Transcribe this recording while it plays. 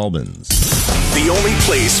Albans. The only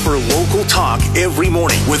place for local talk every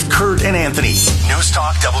morning with Kurt and Anthony. News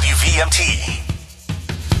Talk WVMT.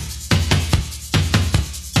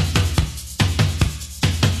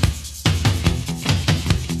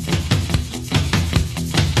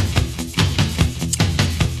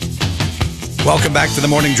 Welcome back to the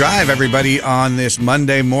Morning Drive, everybody, on this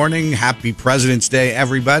Monday morning. Happy President's Day,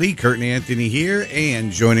 everybody. Kurt and Anthony here,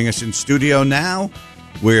 and joining us in studio now,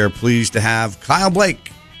 we're pleased to have Kyle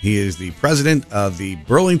Blake. He is the president of the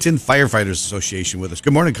Burlington Fire Fighters Association with us.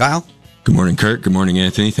 Good morning, Kyle. Good morning, Kurt. Good morning,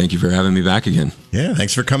 Anthony. Thank you for having me back again. Yeah,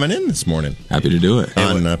 thanks for coming in this morning. Happy to do it.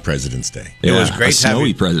 On President's Day. It was great to have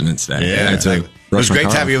you. President's Day. Yeah. It was great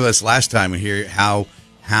to have you with us last time and hear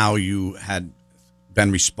how you had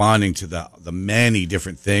been responding to the many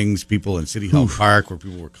different things, people in City Hall Park where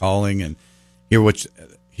people were calling, and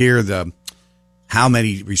hear how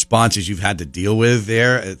many responses you've had to deal with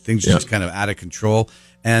there. Things just kind of out of control.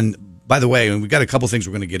 And by the way, we've got a couple things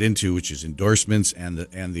we're going to get into, which is endorsements and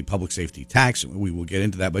the public safety tax. We will get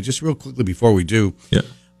into that, but just real quickly before we do,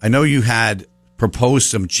 I know you had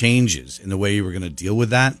proposed some changes in the way you were going to deal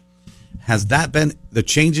with that. Has that been the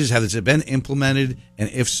changes? Has it been implemented? And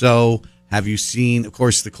if so, have you seen? Of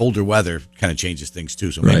course, the colder weather kind of changes things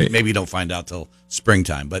too. So maybe you don't find out till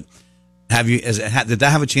springtime. But have you? Did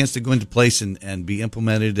that have a chance to go into place and be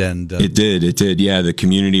implemented? And It did. Yeah, the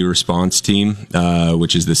community response team,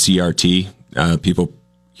 which is the CRT. People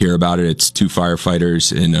hear about it. It's 2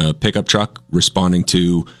 firefighters in a pickup truck responding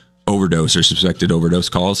to overdose or suspected overdose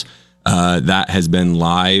calls. That has been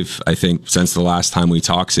live, I think, since the last time we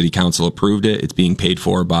talked. City Council approved it. It's being paid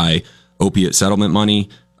for by opiate settlement money.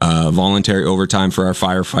 Voluntary overtime for our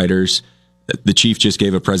firefighters. The chief just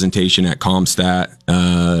gave a presentation at ComStat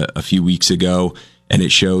a few weeks ago, and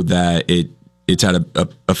it showed that it's had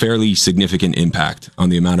a fairly significant impact on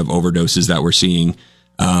the amount of overdoses that we're seeing.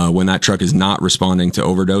 When that truck is not responding to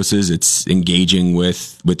overdoses, it's engaging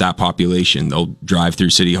with that population. They'll drive through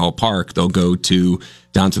City Hall Park. They'll go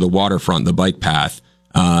down to the waterfront, the bike path,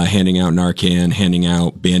 handing out Narcan, handing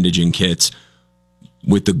out bandaging kits,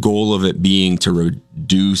 with the goal of it being to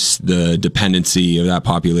reduce the dependency of that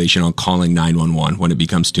population on calling 911 when it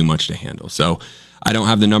becomes too much to handle. So I don't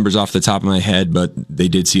have the numbers off the top of my head, but they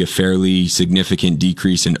did see a fairly significant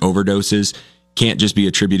decrease in overdoses. Can't just be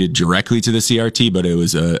attributed directly to the CRT, but it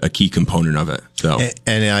was a key component of it. So,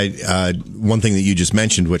 and one thing that you just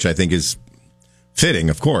mentioned, which I think is fitting,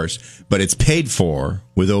 of course, but it's paid for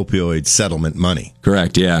with opioid settlement money.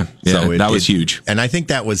 Correct. Yeah. So that was huge. And I think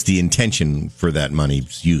that was the intention for that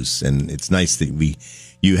money's use. And it's nice that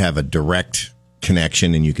you have a direct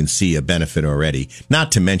connection and you can see a benefit already,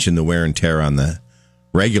 not to mention the wear and tear on the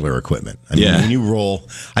regular equipment. I mean, when you roll,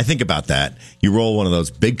 I think about that. You roll one of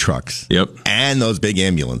those big trucks and those big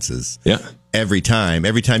ambulances. Every time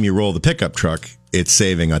you roll the pickup truck, it's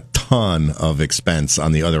saving a ton of expense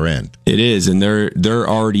on the other end. It is, and they're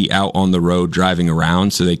already out on the road driving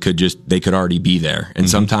around, so they could already be there. And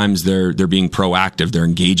sometimes they're being proactive. They're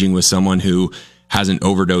engaging with someone who hasn't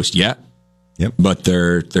overdosed yet, but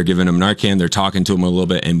they're giving them Narcan. They're talking to them a little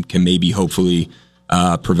bit and can maybe hopefully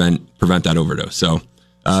prevent that overdose. So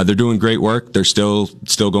they're doing great work. They're still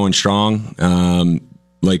going strong.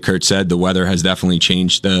 Like Kurt said, the weather has definitely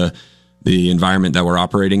changed the environment that we're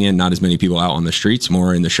operating in. Not as many people out on the streets,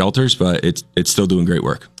 more in the shelters, but it's still doing great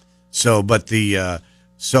work. So, but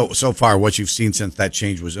so far, what you've seen since that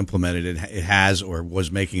change was implemented, it has or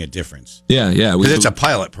was making a difference. Yeah. Because it's a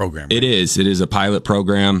pilot program. Right? It is a pilot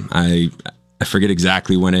program. I forget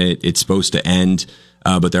exactly when it's supposed to end,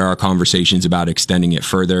 but there are conversations about extending it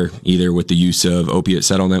further, either with the use of opiate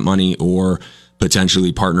settlement money or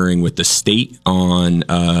potentially partnering with the state on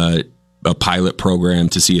a pilot program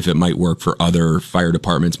to see if it might work for other fire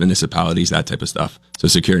departments, municipalities, that type of stuff. So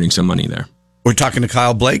securing some money there. We're talking to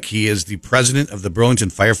Kyle Blake. He is the president of the Burlington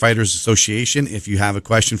Firefighters Association. If you have a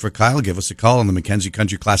question for Kyle, give us a call on the McKenzie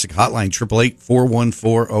Country Classic Hotline,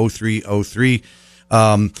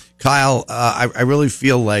 888-414-0303. Kyle, I really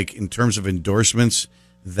feel like in terms of endorsements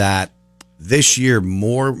that this year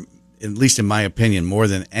more, at least in my opinion, more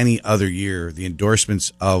than any other year, the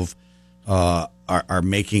endorsements of are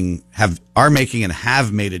making and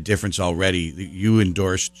have made a difference already. You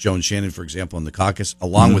endorsed Joan Shannon, for example, in the caucus,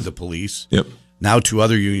 along with the police. Now 2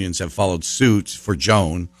 other unions have followed suit for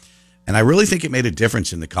Joan, and I really think it made a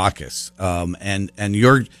difference in the caucus. And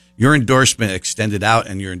your endorsement extended out,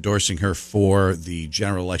 and you're endorsing her for the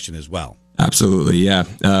general election as well. Absolutely, yeah.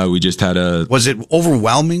 We just had Was it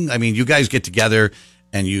overwhelming? I mean, you guys get together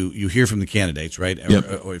and you hear from the candidates, right?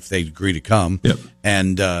 Or if they agree to come.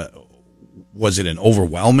 And was it an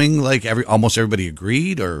overwhelming, like almost everybody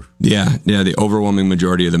agreed, or? Yeah. The overwhelming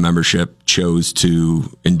majority of the membership chose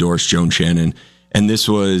to endorse Joan Shannon. And this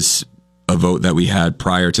was a vote that we had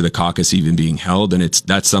prior to the caucus even being held. And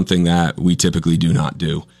that's something that we typically do not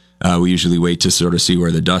do. We usually wait to sort of see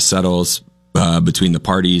where the dust settles between the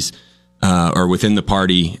parties or within the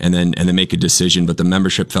party and then make a decision. But the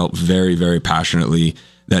membership felt very, very passionately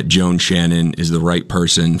that Joan Shannon is the right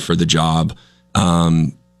person for the job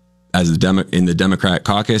as in the Democrat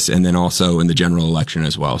caucus and then also in the general election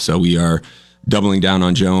as well. So we are doubling down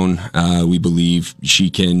on Joan. We believe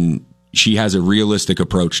she has a realistic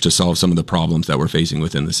approach to solve some of the problems that we're facing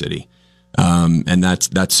within the city. And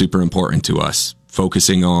that's super important to us,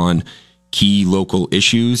 focusing on key local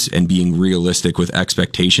issues and being realistic with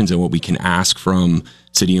expectations and what we can ask from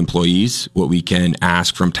city employees, what we can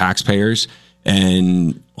ask from taxpayers,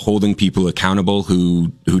 and holding people accountable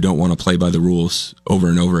who don't want to play by the rules over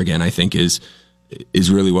and over again, I think is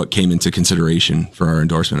really what came into consideration for our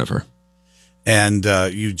endorsement of her. And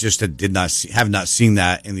you just have not seen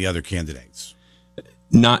that in the other candidates.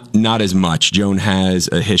 Not as much. Joan has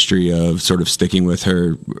a history of sort of sticking with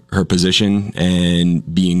her position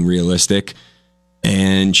and being realistic,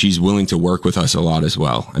 and she's willing to work with us a lot as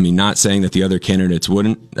well. I mean, not saying that the other candidates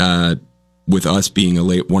wouldn't. With us being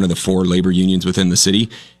one of the 4 labor unions within the city,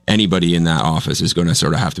 anybody in that office is going to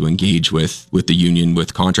sort of have to engage with the union,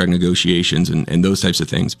 with contract negotiations and those types of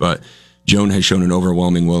things. But Joan has shown an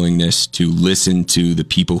overwhelming willingness to listen to the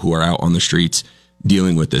people who are out on the streets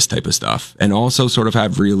dealing with this type of stuff, and also sort of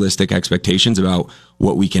have realistic expectations about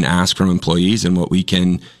what we can ask from employees and what we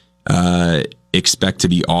can expect to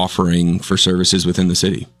be offering for services within the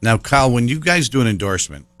city. Now, Kyle, when you guys do an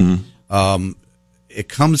endorsement, it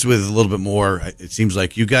comes with a little bit more. It seems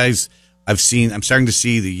like you guys, I'm starting to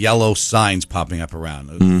see the yellow signs popping up around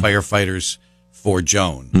firefighters for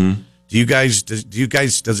Joan.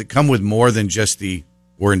 Does it come with more than just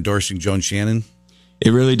we're endorsing Joan Shannon?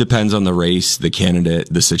 It really depends on the race, the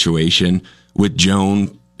candidate, the situation. With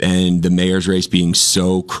Joan and the mayor's race being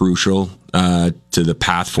so crucial to the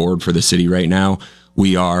path forward for the city right now,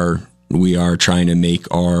 we are trying to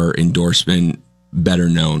make our endorsement better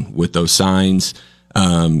known with those signs,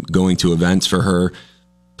 going to events for her,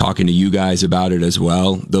 talking to you guys about it as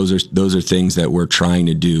well. Those are things that we're trying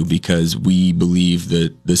to do because we believe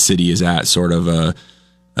that the city is at sort of a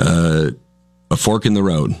fork in the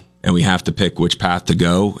road, and we have to pick which path to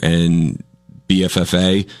go. And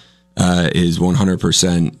BFFA is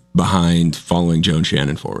 100% behind following Joan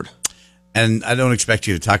Shannon forward. And I don't expect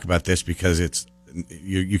you to talk about this because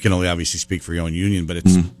you can only obviously speak for your own union, but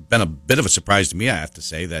it's been a bit of a surprise to me, I have to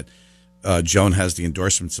say, that Joan has the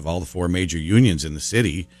endorsements of all the 4 major unions in the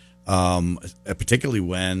city, particularly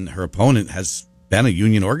when her opponent has been a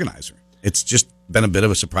union organizer. It's just been a bit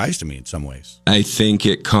of a surprise to me in some ways. I think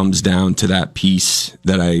it comes down to that piece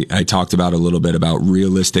that I talked about a little bit about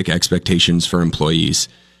realistic expectations for employees.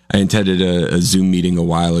 I attended a Zoom meeting a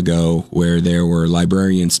while ago where there were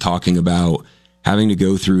librarians talking about having to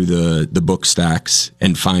go through the book stacks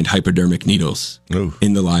and find hypodermic needles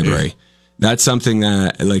in the library. Yeah. That's something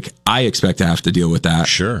that, I expect to have to deal with that.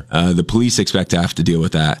 Sure. The police expect to have to deal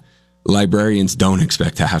with that. Librarians don't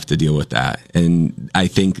expect to have to deal with that. And I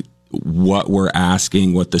think what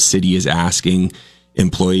the city is asking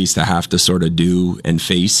employees to have to sort of do and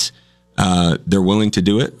face, they're willing to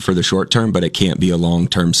do it for the short term, but it can't be a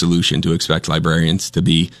long-term solution to expect librarians to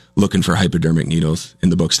be looking for hypodermic needles in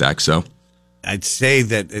the book stack. So I'd say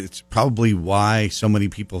that it's probably why so many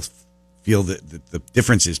people feel that the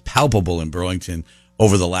difference is palpable in Burlington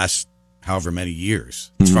over the last however many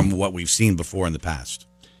years from what we've seen before in the past.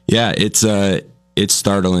 Yeah, it's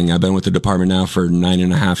startling. I've been with the department now for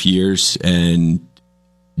 9.5 years, and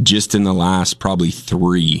just in the last probably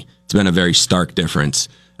 3, it's been a very stark difference.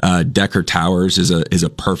 Decker Towers is a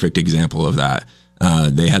perfect example of that.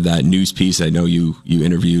 They had that news piece. I know you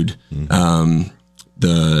interviewed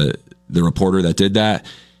the reporter that did that.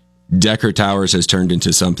 Decker Towers has turned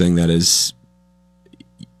into something that is,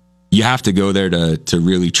 you have to go there to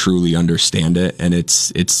really truly understand it, and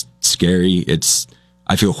it's scary.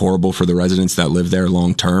 I feel horrible for the residents that live there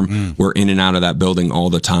long term. We're in and out of that building all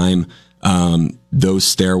the time. Those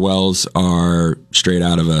stairwells are straight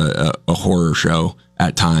out of a horror show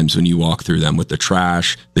at times when you walk through them, with the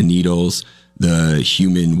trash, the needles, the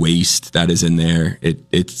human waste that is in there.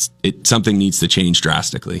 Something needs to change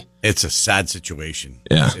drastically. It's a sad situation.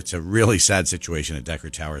 Yeah. It's a really sad situation at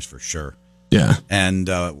Decker Towers for sure. Yeah. And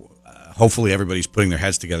hopefully everybody's putting their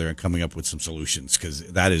heads together and coming up with some solutions, because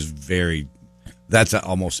it's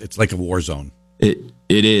like a war zone. It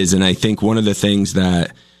is. And I think one of the things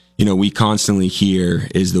that, we constantly hear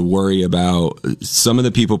is the worry about some of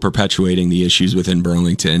the people perpetuating the issues within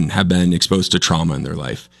Burlington have been exposed to trauma in their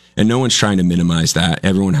life. And no one's trying to minimize that.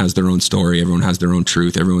 Everyone has their own story. Everyone has their own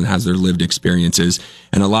truth. Everyone has their lived experiences.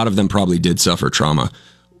 And a lot of them probably did suffer trauma.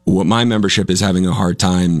 What my membership is having a hard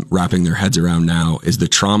time wrapping their heads around now is the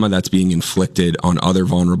trauma that's being inflicted on other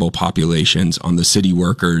vulnerable populations, on the city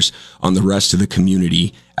workers, on the rest of the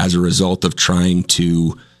community as a result of trying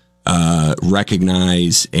to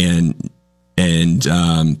recognize and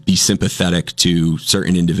be sympathetic to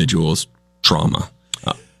certain individuals' trauma.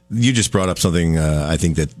 You just brought up something I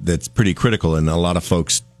think that's pretty critical, and a lot of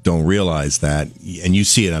folks don't realize that, and you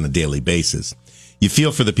see it on a daily basis. You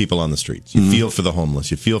feel for the people on the streets. You feel for the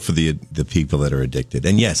homeless. You feel for the people that are addicted.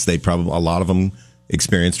 And yes, a lot of them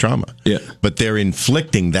experience trauma. Yeah. But they're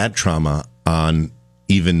inflicting that trauma on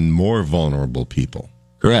even more vulnerable people.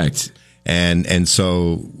 Correct. And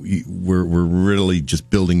so we're really just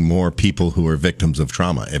building more people who are victims of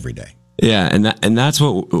trauma every day. Yeah, and that's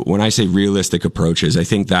what, when I say realistic approaches, I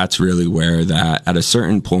think that's really where that at a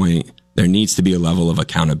certain point there needs to be a level of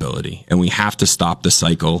accountability, and we have to stop the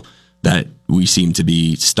cycle that we seem to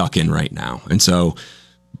be stuck in right now. And so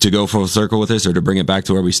to go full circle with this, or to bring it back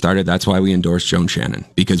to where we started, that's why we endorse Joan Shannon,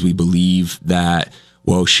 because we believe that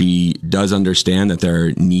while she does understand that there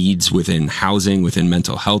are needs within housing, within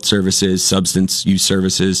mental health services, substance use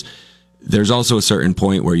services, there's also a certain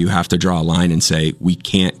point where you have to draw a line and say, we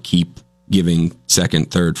can't keep giving second,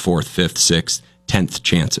 third, fourth, fifth, sixth, 10th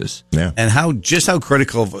chances. Yeah. And how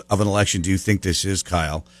critical of an election do you think this is,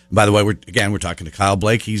 Kyle? And by the way, we're talking to Kyle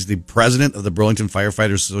Blake. He's the president of the Burlington Fire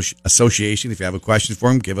Fighters Association. If you have a question for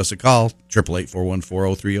him, give us a call,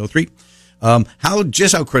 888-414-0303.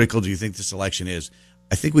 How critical do you think this election is?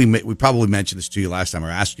 I think we probably mentioned this to you last time, or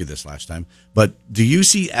asked you this last time, but do you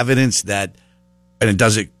see evidence that,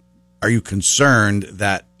 are you concerned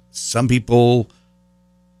that some people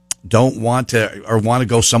don't want to, or want to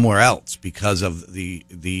go somewhere else because of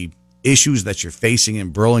the issues that you're facing in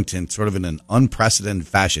Burlington, sort of in an unprecedented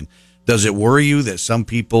fashion? Does it worry you that some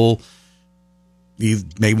people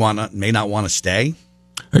may not want to stay?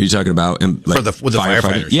 Are you talking about with the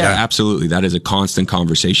firefighters? Yeah, absolutely. That is a constant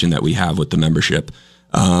conversation that we have with the membership,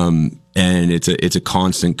 and it's a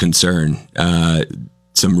constant concern.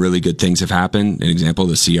 Some really good things have happened. An example,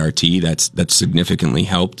 the CRT that's significantly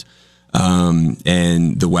helped.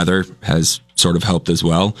 And the weather has sort of helped as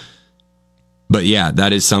well. But yeah,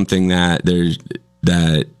 that is something that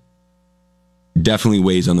definitely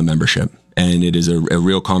weighs on the membership. And it is a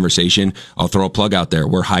real conversation. I'll throw a plug out there.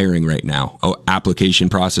 We're hiring right now. Application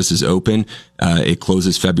process is open. It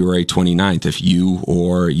closes February 29th. If you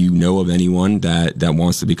or you know of anyone that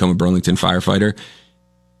wants to become a Burlington firefighter,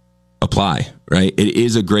 apply, right? It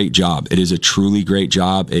is a great job. It is a truly great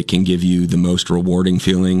job. It can give you the most rewarding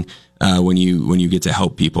feeling when you get to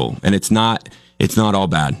help people. And it's not all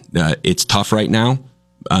bad. It's tough right now.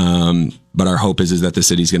 But our hope is that the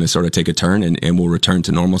city's going to sort of take a turn and we'll return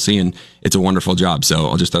to normalcy. And it's a wonderful job. So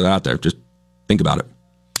I'll just throw that out there. Just think about it.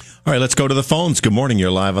 All right, let's go to the phones. Good morning. You're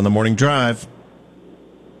live on the Morning Drive.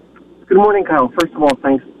 Good morning, Kyle. First of all,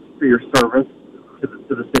 thanks for your service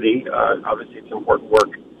to the city. Obviously, it's important work.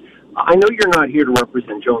 I know you're not here to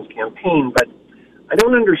represent Joan's campaign, but I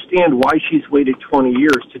don't understand why she's waited 20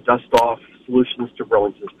 years to dust off solutions to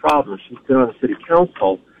Burlington's problems. She's been on the city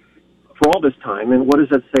council for all this time, and what does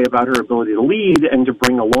that say about her ability to lead and to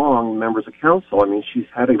bring along members of council? I mean, she's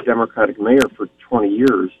had a Democratic mayor for 20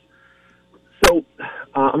 years. So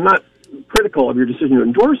I'm not critical of your decision to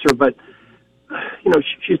endorse her, but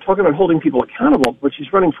she's talking about holding people accountable, but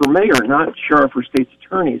she's running for mayor, not sheriff or state's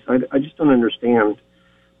attorney. So I just don't understand.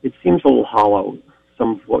 It seems a little hollow,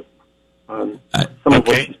 some of what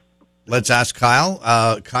Let's ask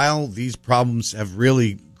Kyle. Kyle, these problems have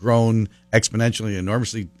really grown exponentially,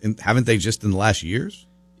 enormously, haven't they, just in the last years?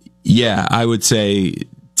 Yeah, I would say,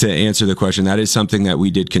 to answer the question, that is something that we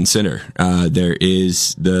did consider. There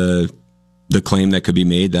is the claim that could be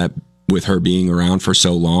made that with her being around for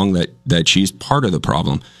so long that she's part of the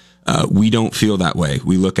problem. We don't feel that way.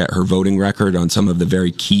 We look at her voting record on some of the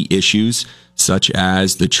very key issues, such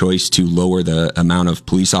as the choice to lower the amount of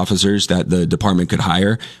police officers that the department could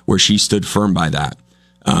hire, where she stood firm by that.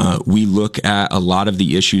 We look at a lot of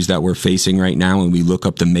the issues that we're facing right now, and we look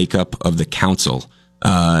up the makeup of the council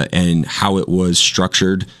and how it was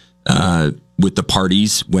structured with the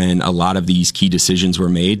parties when a lot of these key decisions were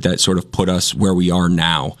made that sort of put us where we are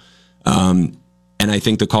now. And I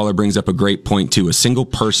think the caller brings up a great point, too. A single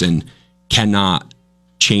person cannot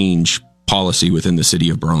change policy within the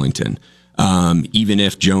city of Burlington. Even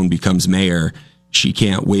if Joan becomes mayor, she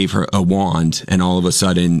can't wave a wand and all of a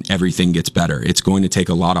sudden everything gets better. It's going to take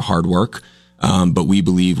a lot of hard work. But we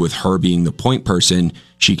believe with her being the point person,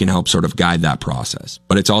 she can help sort of guide that process.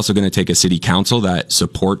 But it's also going to take a city council that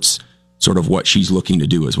supports sort of what she's looking to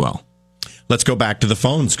do as well. Let's go back to the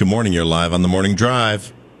phones. Good morning. You're live on the Morning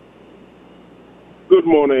Drive. Good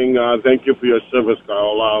morning. Thank you for your service,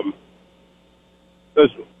 Carl.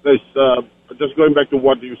 Just going back to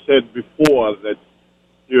what you said before, that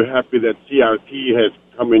you're happy that CRT has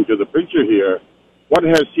come into the picture here. What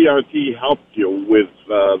has CRT helped you with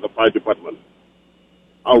the fire department?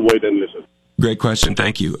 I'll wait and listen. Great question.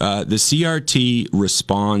 Thank you. The CRT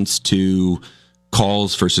responds to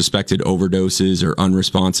calls for suspected overdoses or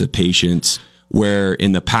unresponsive patients, where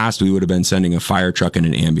in the past we would have been sending a fire truck and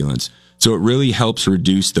an ambulance. So it really helps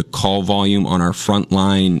reduce the call volume on our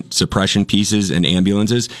frontline suppression pieces and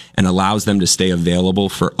ambulances and allows them to stay available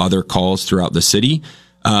for other calls throughout the city.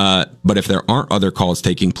 But if there aren't other calls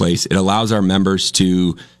taking place, it allows our members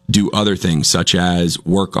to do other things, such as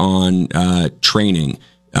work on training,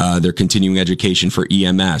 their continuing education for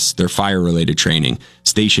EMS, their fire-related training,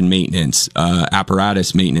 station maintenance,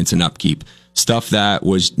 apparatus maintenance and upkeep, stuff that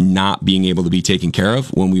was not being able to be taken care of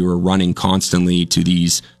when we were running constantly to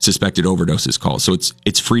these suspected overdoses calls. So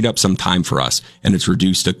it's freed up some time for us, and it's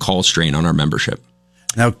reduced a call strain on our membership.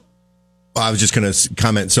 Now, I was just going to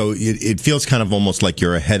comment. So it feels kind of almost like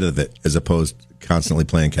you're ahead of it as opposed to constantly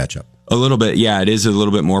playing catch up. A little bit, yeah. It is a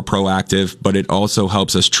little bit more proactive, but it also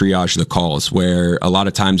helps us triage the calls, where a lot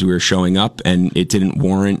of times we were showing up and it didn't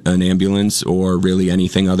warrant an ambulance or really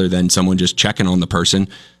anything other than someone just checking on the person.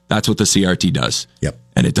 That's what the CRT does. Yep.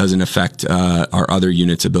 And it doesn't affect our other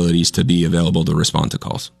units' abilities to be available to respond to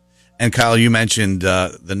calls. And Kyle, you mentioned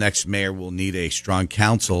the next mayor will need a strong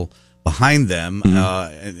council behind them,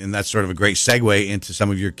 and that's sort of a great segue into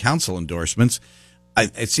some of your council endorsements.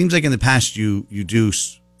 It seems like in the past you do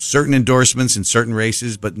certain endorsements in certain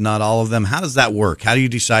races, but not all of them. How does that work? How do you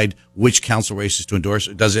decide which council races to endorse?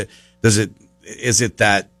 Is it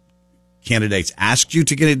that candidates ask you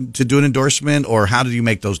to do an endorsement, or how do you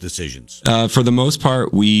make those decisions? For the most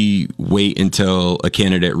part, we wait until a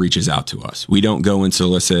candidate reaches out to us. We don't go and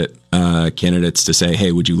solicit candidates to say,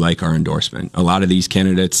 hey, would you like our endorsement? A lot of these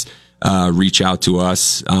candidates reach out to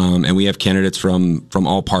us, and we have candidates from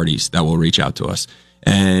all parties that will reach out to us.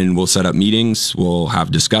 And we'll set up meetings. We'll have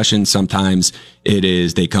discussions. Sometimes it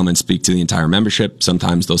is they come and speak to the entire membership.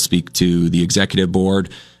 Sometimes they'll speak to the executive board.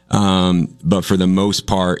 But for the most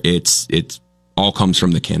part, it's all comes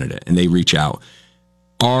from the candidate, and they reach out.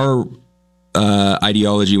 Our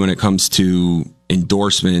ideology when it comes to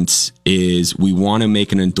endorsements is we want to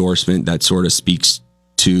make an endorsement that sort of speaks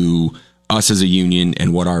to us as a union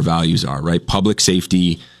and what our values are, right? Public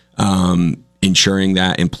safety, ensuring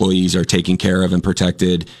that employees are taken care of and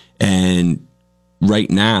protected. And right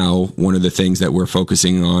now, one of the things that we're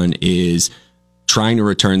focusing on is trying to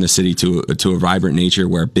return the city to a vibrant nature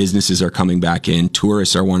where businesses are coming back in,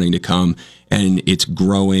 tourists are wanting to come, and it's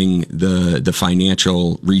growing the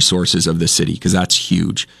financial resources of the city, because that's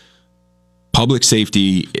huge. Public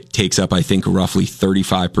safety takes up, I think, roughly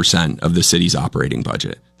 35% of the city's operating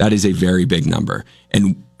budget. That is a very big number.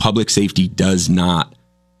 And public safety does not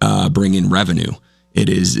bring in revenue. It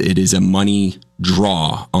is a money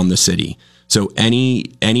draw on the city. So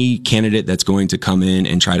any candidate that's going to come in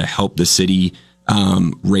and try to help the city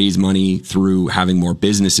raise money through having more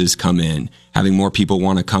businesses come in, having more people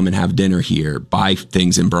want to come and have dinner here, buy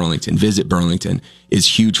things in Burlington, visit Burlington,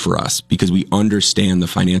 is huge for us, because we understand the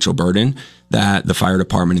financial burden that the fire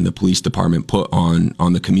department and the police department put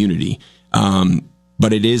on the community.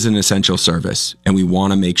 But it is an essential service, and we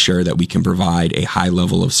want to make sure that we can provide a high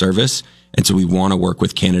level of service. And so we want to work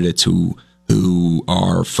with candidates who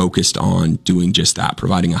are focused on doing just that,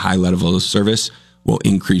 providing a high level of service while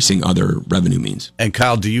increasing other revenue means. And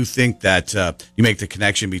Kyle, do you think that you make the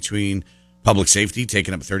connection between public safety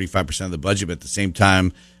taking up 35% of the budget, but at the same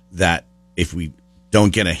time that if we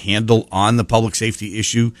don't get a handle on the public safety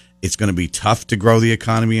issue, it's going to be tough to grow the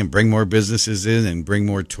economy and bring more businesses in and bring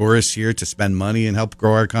more tourists here to spend money and help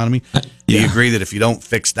grow our economy? Do you agree that if you don't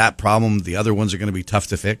fix that problem, the other ones are going to be tough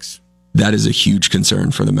to fix? That is a huge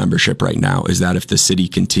concern for the membership right now, is that if the city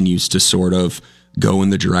continues to sort of go in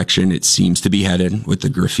the direction it seems to be headed with the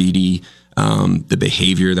graffiti, the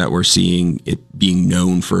behavior that we're seeing, it being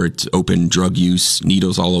known for its open drug use,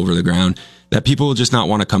 needles all over the ground, that people will just not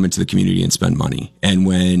want to come into the community and spend money. And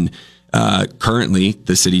when currently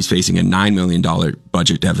the city's facing a $9 million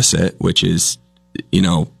budget deficit, which is,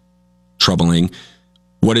 troubling,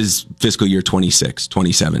 what is fiscal year 26,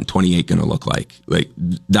 27, 28 going to look like? Like,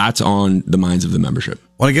 that's on the minds of the membership.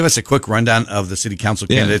 Want to give us a quick rundown of the city council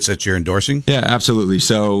candidates that you're endorsing? Yeah, absolutely.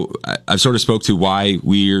 So I've sort of spoke to why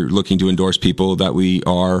we're looking to endorse people that we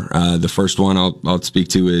are. The first one I'll speak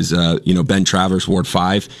to is, Ben Travers, Ward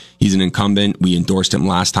 5. He's an incumbent. We endorsed him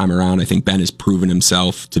last time around. I think Ben has proven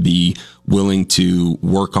himself to be willing to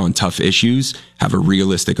work on tough issues, have a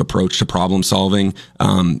realistic approach to problem solving,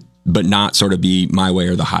 but not sort of be my way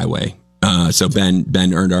or the highway. So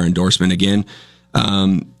Ben earned our endorsement again.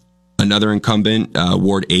 Another incumbent,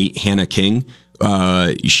 Ward 8, Hannah King.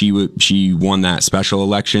 She won that special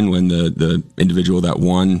election when the individual that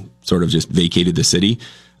won sort of just vacated the city.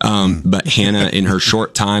 But Hannah, in her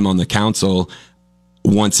short time on the council,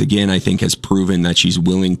 once again, I think has proven that she's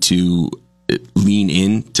willing to lean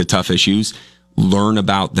in to tough issues, learn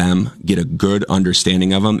about them, get a good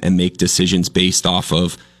understanding of them, and make decisions based off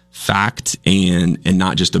of fact and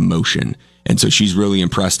not just emotion. And so she's really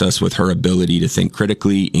impressed us with her ability to think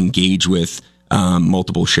critically, engage with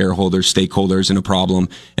multiple shareholders, stakeholders in a problem.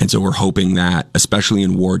 And so we're hoping that, especially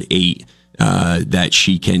in Ward 8, that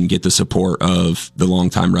she can get the support of the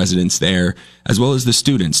longtime residents there, as well as the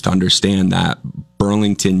students, to understand that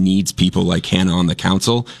Burlington needs people like Hannah on the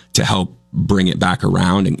council to help bring it back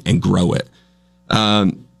around and grow it.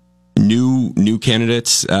 New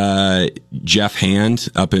candidates, Jeff Hand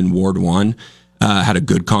up in Ward 1. Had a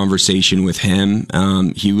good conversation with him.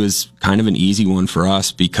 He was kind of an easy one for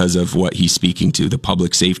us because of what he's speaking to, the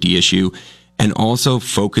public safety issue, and also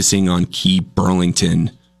focusing on key Burlington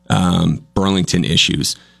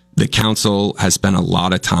issues. The council has spent a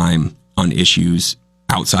lot of time on issues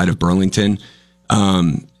outside of Burlington.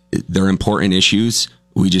 They're important issues.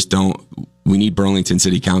 We need Burlington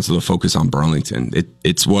City Council to focus on Burlington.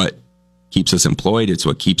 It's what keeps us employed. It's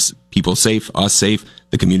what keeps people safe, us safe,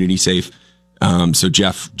 the community safe. So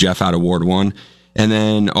Jeff out of Ward 1. And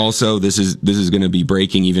then also this is going to be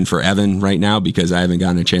breaking even for Evan right now, because I haven't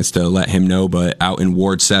gotten a chance to let him know, but out in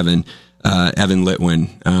Ward 7, Evan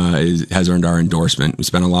Litwin, has earned our endorsement. We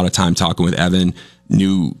spent a lot of time talking with Evan,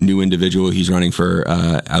 new individual. He's running for,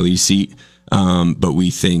 Ali's seat. But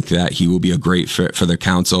we think that he will be a great fit for the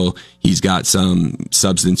council. He's got some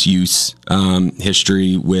substance use,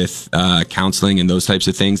 history with, counseling and those types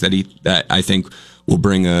of things that I think will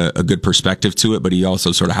bring a good perspective to it, but he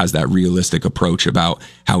also sort of has that realistic approach about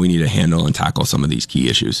how we need to handle and tackle some of these key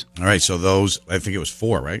issues. All right, so those, I think it was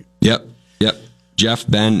 4, right? Yep. Jeff,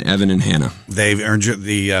 Ben, Evan, and Hannah. They've earned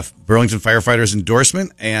the Burlington Firefighters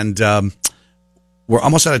endorsement, and we're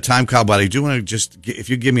almost out of time, Kyle, but I do want to if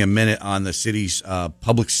you give me a minute on the city's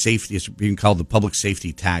public safety, it's being called the public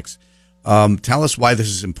safety tax. Tell us why this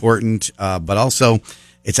is important, but also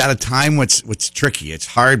it's at a time what's tricky. It's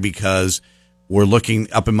hard because we're looking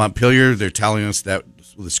up in Montpelier. They're telling us that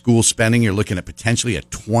with the school spending, you're looking at potentially a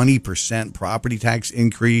 20% property tax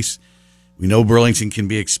increase. We know Burlington can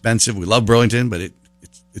be expensive. We love Burlington, but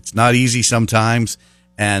it's not easy sometimes.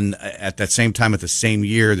 And at that same time, at the same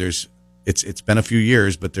year, it's been a few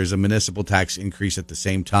years, but there's a municipal tax increase at the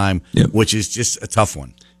same time, which is just a tough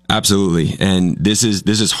one. Absolutely. And this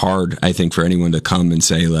is hard, I think, for anyone to come and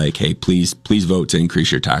say, like, hey, please vote to increase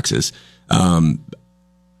your taxes.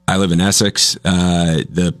 I live in Essex.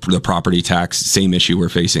 The property tax, same issue we're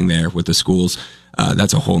facing there with the schools.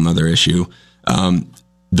 That's a whole nother issue.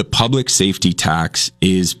 The public safety tax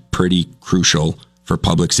is pretty crucial for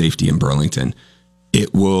public safety in Burlington.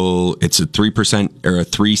 It's a 3% or a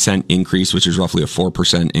 3-cent increase, which is roughly a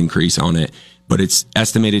 4% increase on it. But it's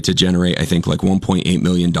estimated to generate, I think, like $1.8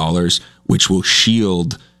 million, which will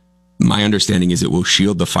shield, my understanding is it will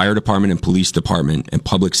shield the fire department and police department and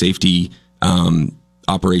public safety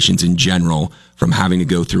operations in general from having to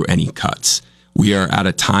go through any cuts. We are at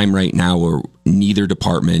a time right now where neither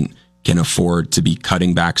department can afford to be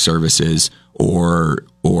cutting back services or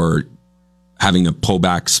having to pull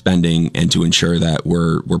back spending, and to ensure that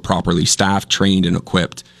we're properly staffed, trained, and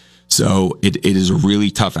equipped. So it is a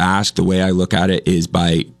really tough ask. The way I look at it is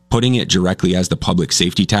by putting it directly as the public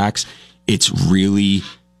safety tax, it's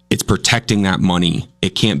protecting that money.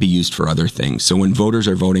 It can't be used for other things. So when voters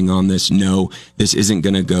are voting on this, no, this isn't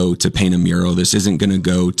going to go to paint a mural. This isn't going to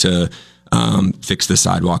go to fix the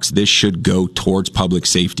sidewalks. This should go towards public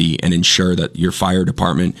safety and ensure that your fire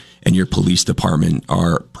department and your police department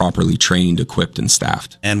are properly trained, equipped, and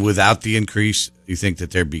staffed. And without the increase, you think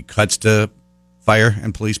that there'd be cuts to fire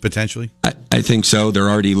and police potentially? I think so. They're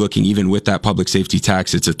already looking, even with that public safety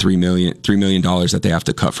tax, it's a $3 million that they have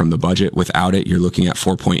to cut from the budget. Without it, you're looking at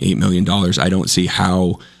 $4.8 million. I don't see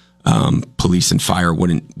how police and fire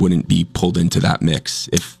wouldn't be pulled into that mix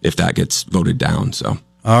if that gets voted down. So.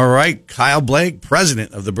 All right. Kyle Blake,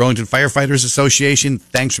 president of the Burlington Firefighters Association.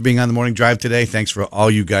 Thanks for being on the Morning Drive today. Thanks for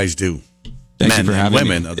all you guys do. Thank you men for and having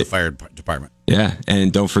women me. of the fire department. Yeah,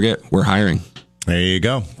 and don't forget, we're hiring. There you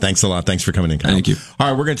go. Thanks a lot. Thanks for coming in, Kyle. Thank you. All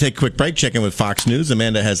right, we're going to take a quick break, check in with Fox News.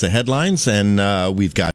 Amanda has the headlines, and we've got